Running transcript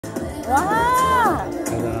와,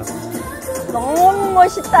 가자. 너무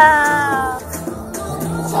멋있다.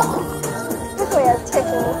 최고야,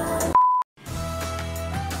 최고.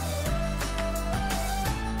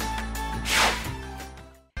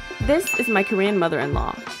 This is my Korean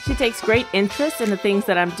mother-in-law. She takes great interest in the things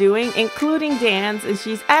that I'm doing, including dance, and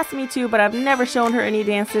she's asked me to, but I've never shown her any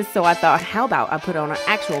dances, so I thought, how about I put on an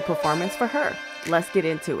actual performance for her? Let's get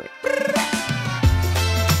into it.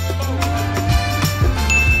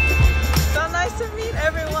 So nice to meet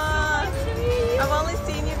everyone. Nice to meet you. I've only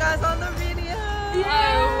seen you guys on the video.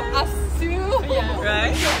 Yeah.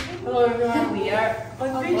 Right? Hello everyone, we are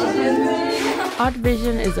Oddvision.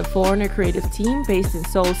 Oddvision is a foreigner creative team based in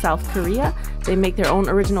Seoul, South Korea. They make their own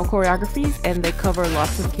original choreographies and they cover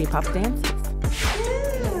lots of K-pop dances.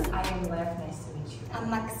 I am Lev, nice to meet you. I'm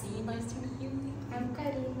Maxine, nice to meet you. I'm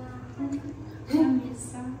Karina. I'm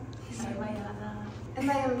Lisa. And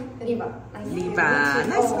I am Riva. Liba,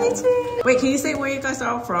 nice to meet you. Wait, can you say where you guys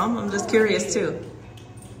are all from? I'm just curious too.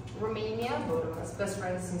 Romania, both of us best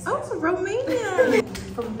friends since Oh, Romania.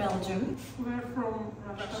 from Belgium. We're from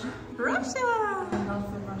Russia. Russia. I'm not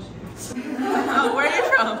from Russia. Oh, where are you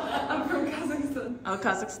from? I'm from Kazakhstan. Oh,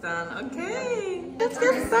 Kazakhstan. Okay. Let's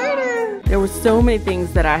get started. There were so many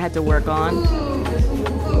things that I had to work on.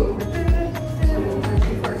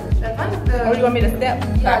 Oh, you want me to step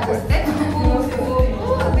backwards? Step.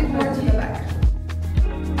 A bit more to the back.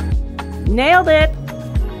 Nailed it!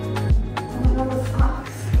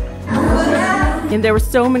 And there were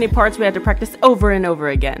so many parts we had to practice over and over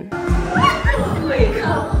again.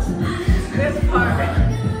 This part.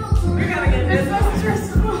 We're gonna get this so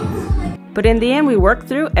stressful. But in the end, we worked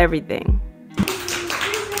through everything.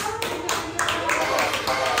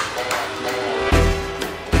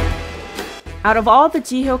 Out of all the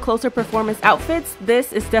Jihyo Closer performance outfits,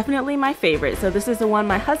 this is definitely my favorite. So this is the one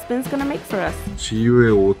my husband's gonna make for us.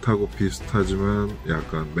 지유의 옷하고 비슷하지만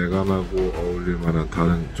약간 메간하고 어울릴 만한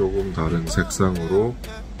조금 다른 색상으로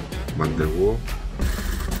만들고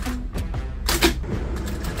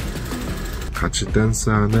같이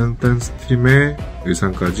댄스하는 댄스팀의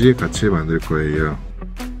의상까지 같이 만들 거예요.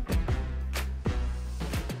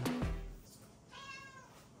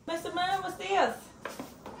 Mr. Man, what's this?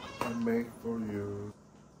 I make for you.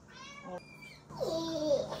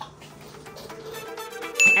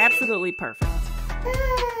 Absolutely perfect.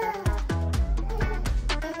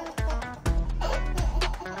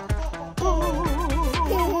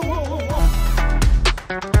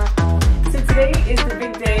 So today is the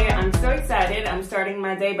big day. I'm so excited. I'm starting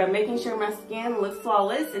my day by making sure my skin looks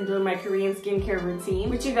flawless and doing my Korean skincare routine,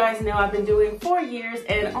 which you guys know I've been doing for years,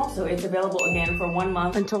 and also it's available again for 1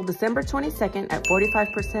 month until December 22nd at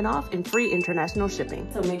 45% off and free international shipping.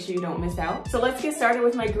 So make sure you don't miss out. So let's get started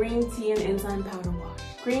with my green tea and enzyme powder wash.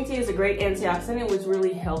 Green tea is a great antioxidant which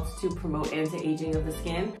really helps to promote anti-aging of the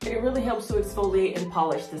skin, and it really helps to exfoliate and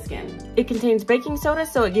polish the skin. It contains baking soda,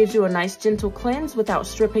 so it gives you a nice gentle cleanse without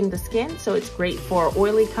stripping the skin, so it's great for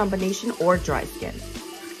oily combination or dry skin.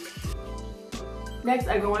 Next,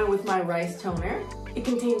 I go in with my rice toner. It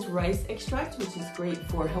contains rice extract, which is great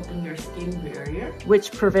for helping your skin barrier,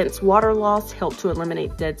 which prevents water loss, helps to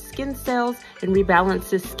eliminate dead skin cells, and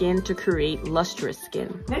rebalances skin to create lustrous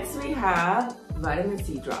skin. Next, we have vitamin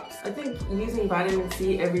C drops. I think using vitamin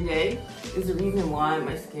C every day is the reason why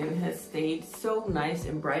my skin has stayed so nice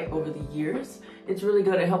and bright over the years. It's really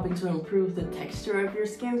good at helping to improve the texture of your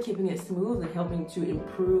skin, keeping it smooth and helping to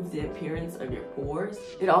improve the appearance of your pores.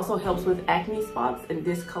 It also helps with acne spots and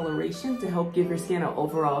discoloration to help give your skin an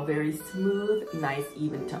overall very smooth, nice,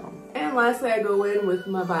 even tone. And lastly, I go in with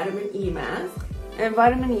my vitamin E mask. And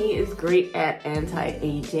vitamin E is great at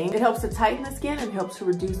anti-aging. It helps to tighten the skin and helps to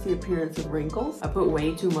reduce the appearance of wrinkles. I put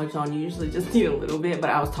way too much on. You usually just need a little bit, but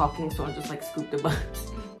I was talking, so I just like scooped a bunch.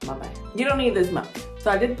 My bad. You don't need this much.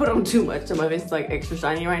 So I did put on too much, so my face is like extra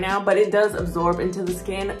shiny right now, but it does absorb into the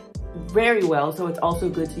skin very well, so it's also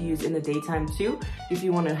good to use in the daytime too if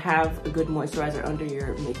you want to have a good moisturizer under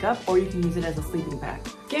your makeup, or you can use it as a sleeping bag.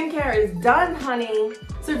 Skincare is done, honey.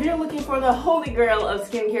 So if you're looking for the holy grail of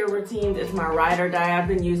skincare routines, it's my ride or die. I've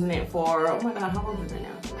been using it for, oh my god, how long is it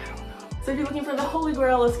now? I don't know. So if you're looking for the holy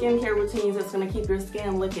grail of skincare routines that's going to keep your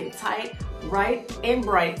skin looking tight, right, and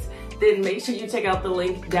bright, then make sure you check out the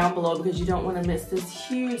link down below because you don't want to miss this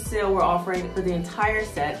huge sale we're offering for the entire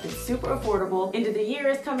set. It's super affordable. End of the year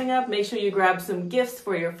is coming up. Make sure you grab some gifts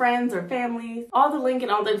for your friends or families. All the link and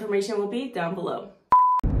all the information will be down below.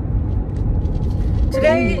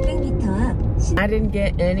 Today, I didn't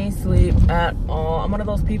get any sleep at all. I'm one of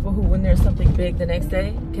those people who, when there's something big the next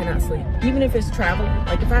day, cannot sleep. Even if it's traveling,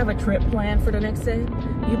 like if I have a trip planned for the next day,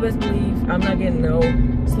 you best believe I'm not getting no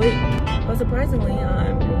sleep. But surprisingly,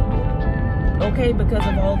 I'm okay because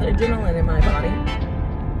of all the adrenaline in my body.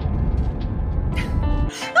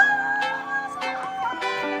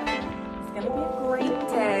 It's gonna be a great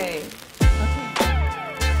day.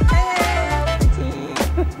 Okay.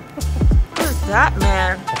 Who's that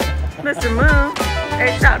man? Mr. Moon.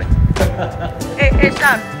 Hey, shout it. Hey,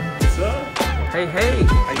 shout it. What's up? Hey, hey.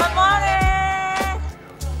 Good morning.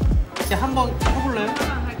 한번 해볼래요?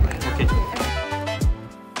 오케이.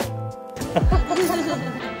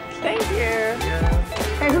 Thank you.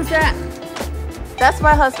 Hey, who's that? That's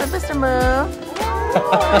my husband, Mr. Moon.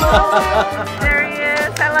 There he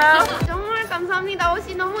is. Hello. 정말 감사합니다.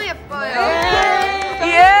 옷이 너무 예뻐요.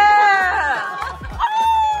 Yeah.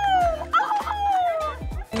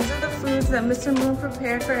 These are the foods that Mr. Moon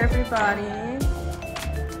prepared for everybody.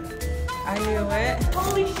 I knew it.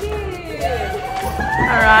 Holy shit.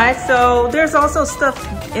 All right, so there's also stuff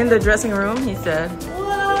in the dressing room, he said.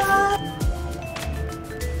 What?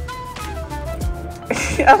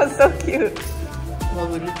 That was so cute.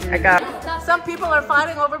 I got it. Some people are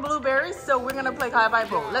fighting over blueberries, so we're gonna play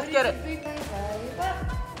가위바위보. Let's get it.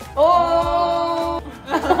 Oh!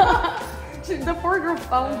 The poor girl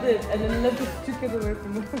found it and then let us took it away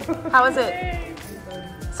from her. How is it?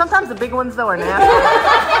 Sometimes the big ones though are nasty.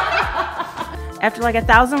 After like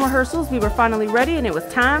 1,000 rehearsals, we were finally ready and it was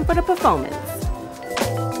time for the performance.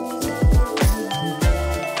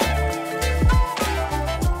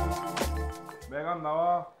 메간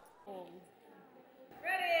나와.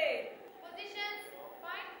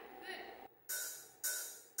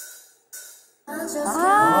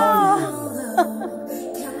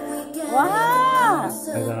 와.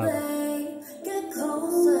 대단하다.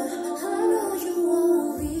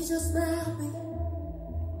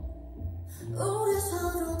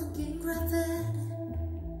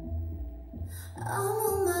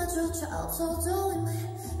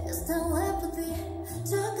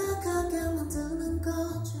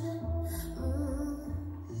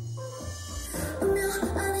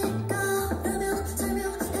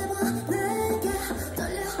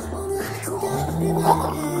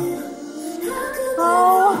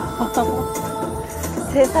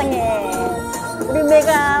 세상에 우리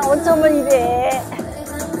메가 어쩌면 이래.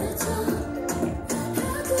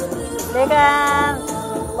 메가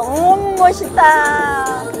너무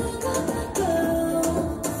멋있다.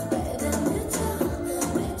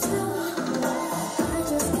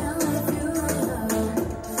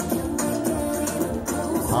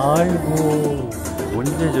 아이고,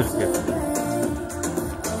 언제 저렇게.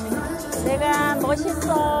 내가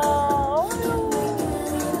멋있어.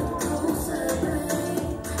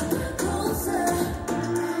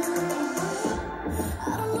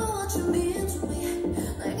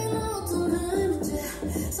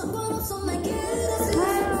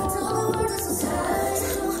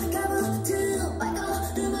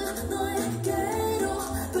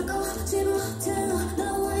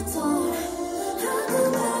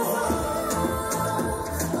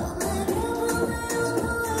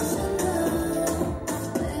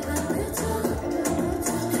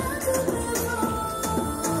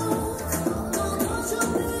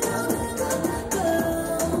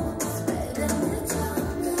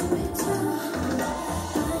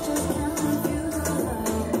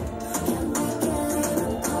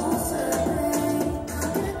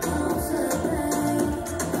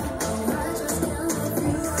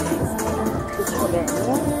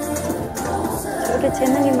 저렇게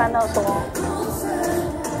재능이 많아서.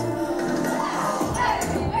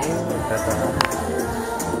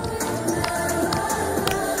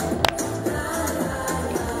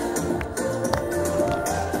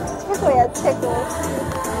 최고야, 최고.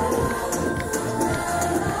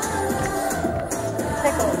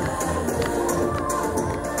 최고.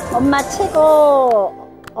 엄마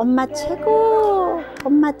최고. 엄마 최고.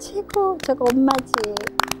 엄마 최고. 저거 엄마지.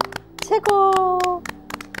 최고.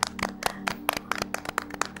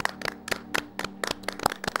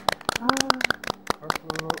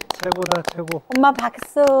 최고다, 최고. 엄마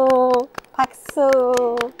박수.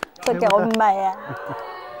 박수. 저게 엄마야.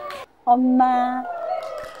 엄마.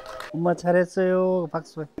 엄마 잘했어요.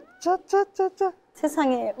 박수. 짜짜짜짜.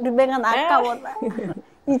 세상에 우리 메간 아까워라.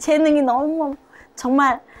 이 재능이 너무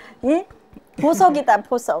정말 예? 보석이다,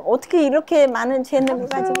 보석. 어떻게 이렇게 많은 재능을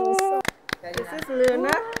가지고 있어. This is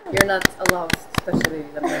Luna. You're not allowed, especially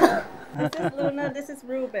the makeup. This is Luna. This is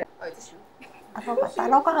Ruben.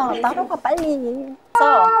 따라가 빨리.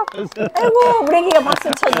 아이고 우리 애기가 박수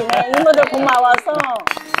쳐주네. 이모들 고마워서.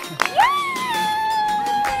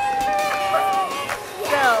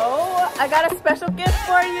 So, I got a special gift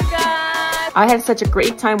for you guys. I had such a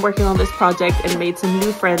great time working on this project and made some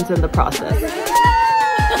new friends in the process.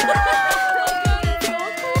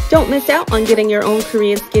 Don't miss out on getting your own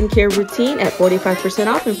Korean skincare routine at 45%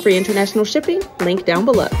 off and free international shipping. Link down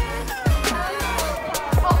below.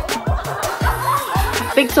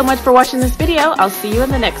 Thanks so much for watching this video. I'll see you in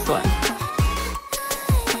the next one.